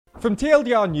From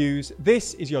TLDR News,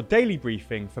 this is your daily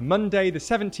briefing for Monday, the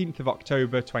 17th of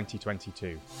October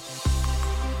 2022.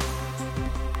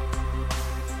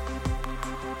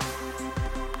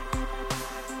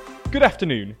 Good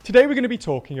afternoon. Today we're going to be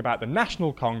talking about the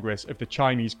National Congress of the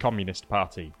Chinese Communist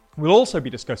Party. We'll also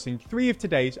be discussing three of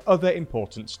today's other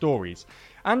important stories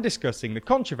and discussing the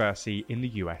controversy in the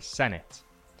US Senate.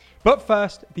 But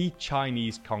first, the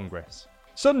Chinese Congress.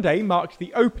 Sunday marked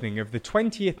the opening of the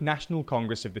 20th National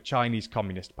Congress of the Chinese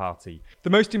Communist Party, the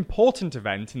most important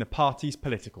event in the party's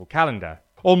political calendar.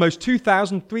 Almost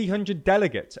 2,300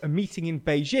 delegates are meeting in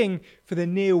Beijing for the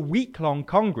near week-long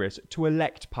Congress to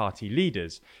elect party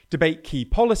leaders, debate key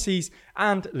policies,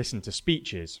 and listen to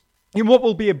speeches. In what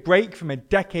will be a break from a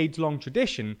decades-long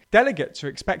tradition, delegates are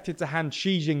expected to hand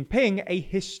Xi Jinping a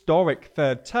historic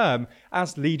third term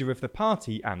as leader of the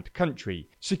party and country,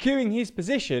 securing his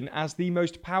position as the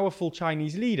most powerful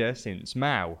Chinese leader since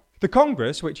Mao. The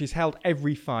Congress, which is held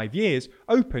every 5 years,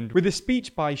 opened with a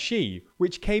speech by Xi,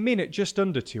 which came in at just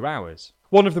under 2 hours.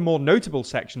 One of the more notable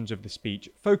sections of the speech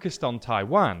focused on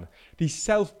Taiwan, the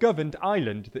self-governed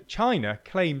island that China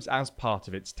claims as part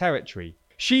of its territory.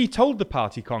 Xi told the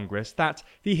party Congress that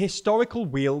the historical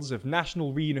wheels of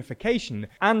national reunification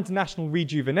and national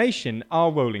rejuvenation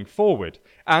are rolling forward,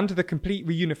 and the complete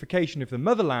reunification of the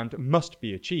motherland must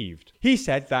be achieved. He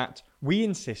said that we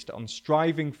insist on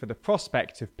striving for the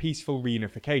prospect of peaceful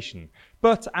reunification,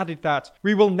 but added that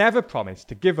we will never promise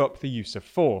to give up the use of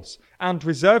force and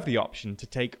reserve the option to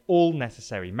take all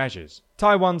necessary measures.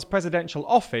 Taiwan's presidential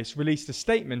office released a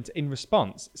statement in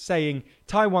response saying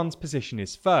Taiwan's position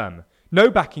is firm. No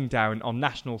backing down on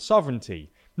national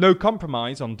sovereignty, no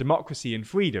compromise on democracy and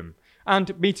freedom,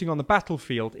 and meeting on the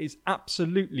battlefield is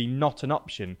absolutely not an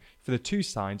option for the two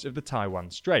sides of the Taiwan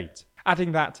Strait,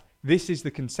 adding that this is the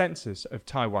consensus of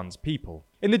Taiwan's people.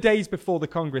 In the days before the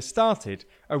Congress started,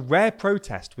 a rare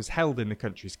protest was held in the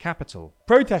country's capital.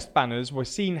 Protest banners were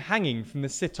seen hanging from the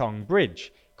Sitong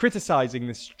Bridge, criticising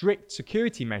the strict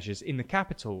security measures in the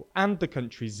capital and the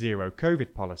country's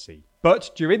zero-COVID policy.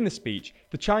 But during the speech,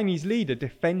 the Chinese leader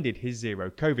defended his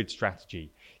zero-COVID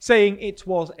strategy, saying it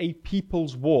was a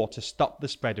people's war to stop the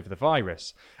spread of the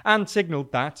virus, and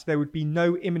signalled that there would be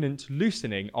no imminent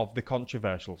loosening of the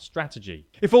controversial strategy.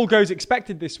 If all goes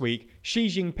expected this week, Xi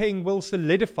Jinping will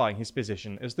solidify his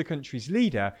position as the country's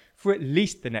leader for at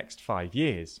least the next 5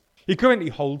 years. He currently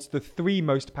holds the three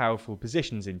most powerful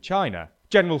positions in China: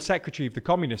 General Secretary of the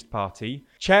Communist Party,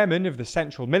 Chairman of the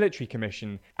Central Military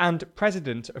Commission, and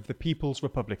President of the People's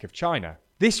Republic of China.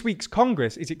 This week's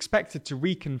Congress is expected to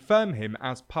reconfirm him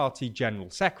as Party General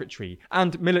Secretary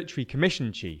and Military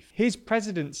Commission Chief. His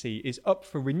presidency is up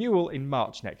for renewal in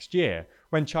March next year,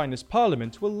 when China's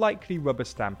parliament will likely rubber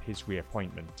stamp his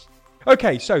reappointment.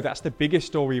 Okay, so that's the biggest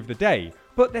story of the day,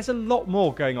 but there's a lot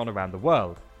more going on around the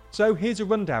world. So here's a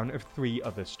rundown of three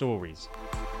other stories.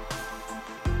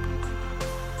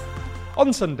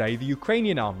 On Sunday, the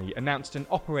Ukrainian army announced an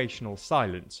operational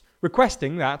silence,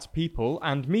 requesting that people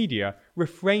and media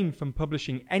refrain from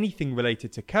publishing anything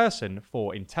related to Kherson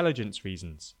for intelligence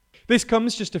reasons. This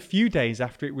comes just a few days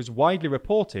after it was widely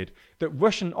reported that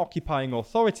Russian occupying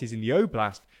authorities in the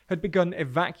oblast had begun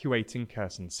evacuating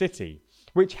Kherson city,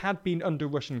 which had been under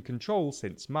Russian control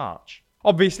since March.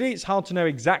 Obviously, it's hard to know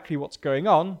exactly what's going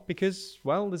on because,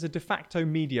 well, there's a de facto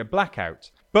media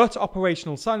blackout. But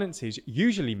operational silences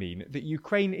usually mean that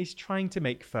Ukraine is trying to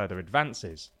make further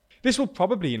advances. This will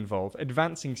probably involve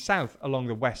advancing south along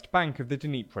the west bank of the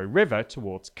Dnipro River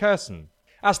towards Kherson.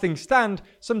 As things stand,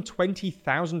 some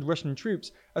 20,000 Russian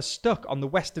troops are stuck on the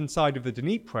western side of the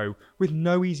Dnipro with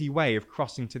no easy way of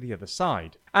crossing to the other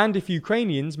side. And if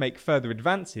Ukrainians make further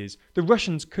advances, the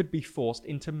Russians could be forced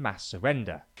into mass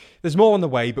surrender. There's more on the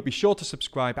way, but be sure to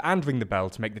subscribe and ring the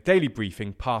bell to make the daily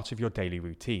briefing part of your daily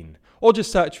routine. Or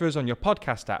just search for us on your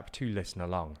podcast app to listen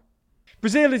along.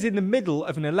 Brazil is in the middle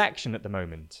of an election at the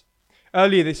moment.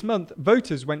 Earlier this month,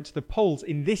 voters went to the polls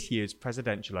in this year's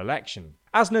presidential election.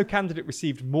 As no candidate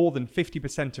received more than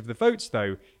 50% of the votes,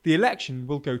 though, the election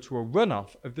will go to a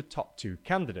runoff of the top two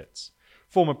candidates: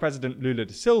 former President Lula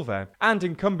da Silva and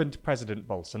incumbent President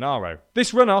Bolsonaro.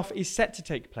 This runoff is set to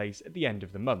take place at the end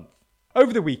of the month.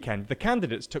 Over the weekend, the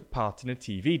candidates took part in a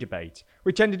TV debate,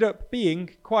 which ended up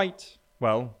being quite,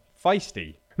 well,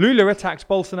 feisty. Lula attacked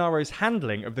Bolsonaro's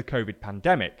handling of the COVID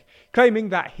pandemic, claiming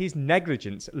that his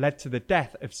negligence led to the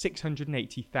death of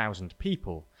 680,000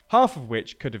 people, half of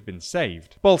which could have been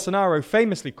saved. Bolsonaro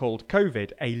famously called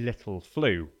COVID a little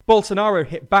flu. Bolsonaro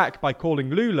hit back by calling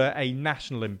Lula a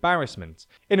national embarrassment,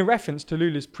 in a reference to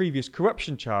Lula's previous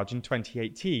corruption charge in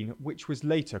 2018, which was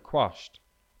later quashed.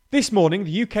 This morning,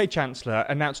 the UK Chancellor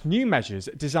announced new measures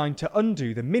designed to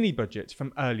undo the mini-budget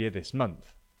from earlier this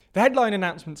month. The headline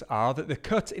announcements are that the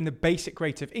cut in the basic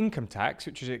rate of income tax,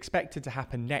 which is expected to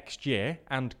happen next year,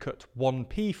 and cut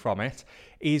 1p from it,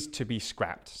 is to be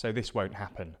scrapped, so this won't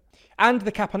happen. And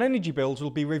the cap on energy bills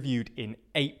will be reviewed in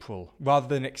April, rather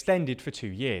than extended for 2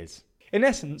 years. In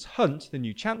essence, Hunt, the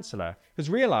new Chancellor, has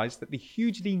realised that the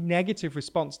hugely negative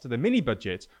response to the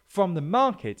mini-budget from the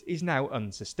market is now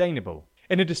unsustainable.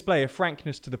 In a display of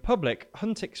frankness to the public,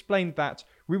 Hunt explained that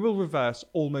we will reverse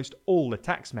almost all the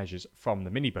tax measures from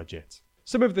the mini-budget.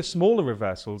 Some of the smaller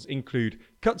reversals include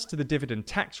cuts to the dividend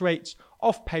tax rates,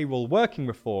 off-payroll working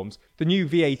reforms, the new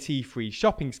VAT-free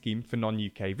shopping scheme for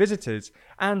non-UK visitors,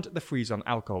 and the freeze on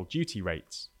alcohol duty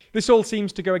rates. This all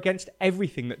seems to go against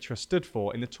everything that Truss stood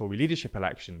for in the Tory leadership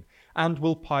election, and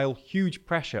will pile huge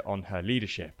pressure on her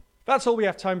leadership. That's all we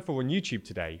have time for on YouTube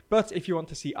today, but if you want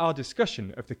to see our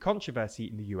discussion of the controversy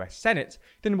in the US Senate,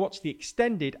 then watch the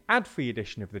extended ad-free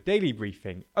edition of the Daily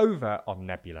Briefing over on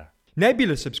Nebula.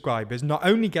 Nebula subscribers not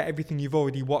only get everything you've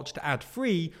already watched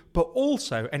ad-free, but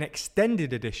also an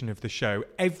extended edition of the show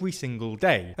every single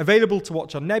day, available to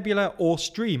watch on Nebula or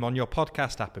stream on your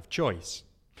podcast app of choice.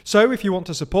 So if you want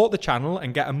to support the channel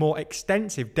and get a more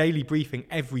extensive daily briefing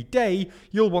every day,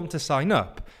 you'll want to sign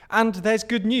up. And there's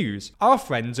good news. Our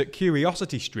friends at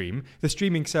CuriosityStream, the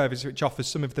streaming service which offers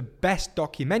some of the best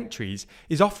documentaries,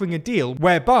 is offering a deal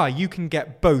whereby you can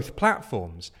get both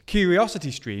platforms,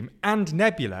 CuriosityStream and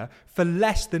Nebula, for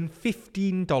less than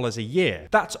 $15 a year.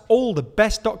 That's all the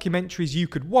best documentaries you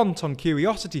could want on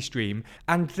CuriosityStream,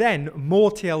 and then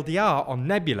more TLDR on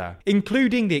Nebula,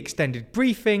 including the extended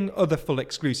briefing, other full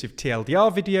exclusive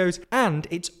TLDR videos, and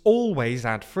it's always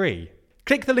ad-free.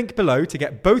 Click the link below to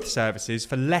get both services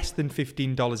for less than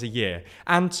 $15 a year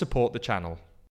and support the channel.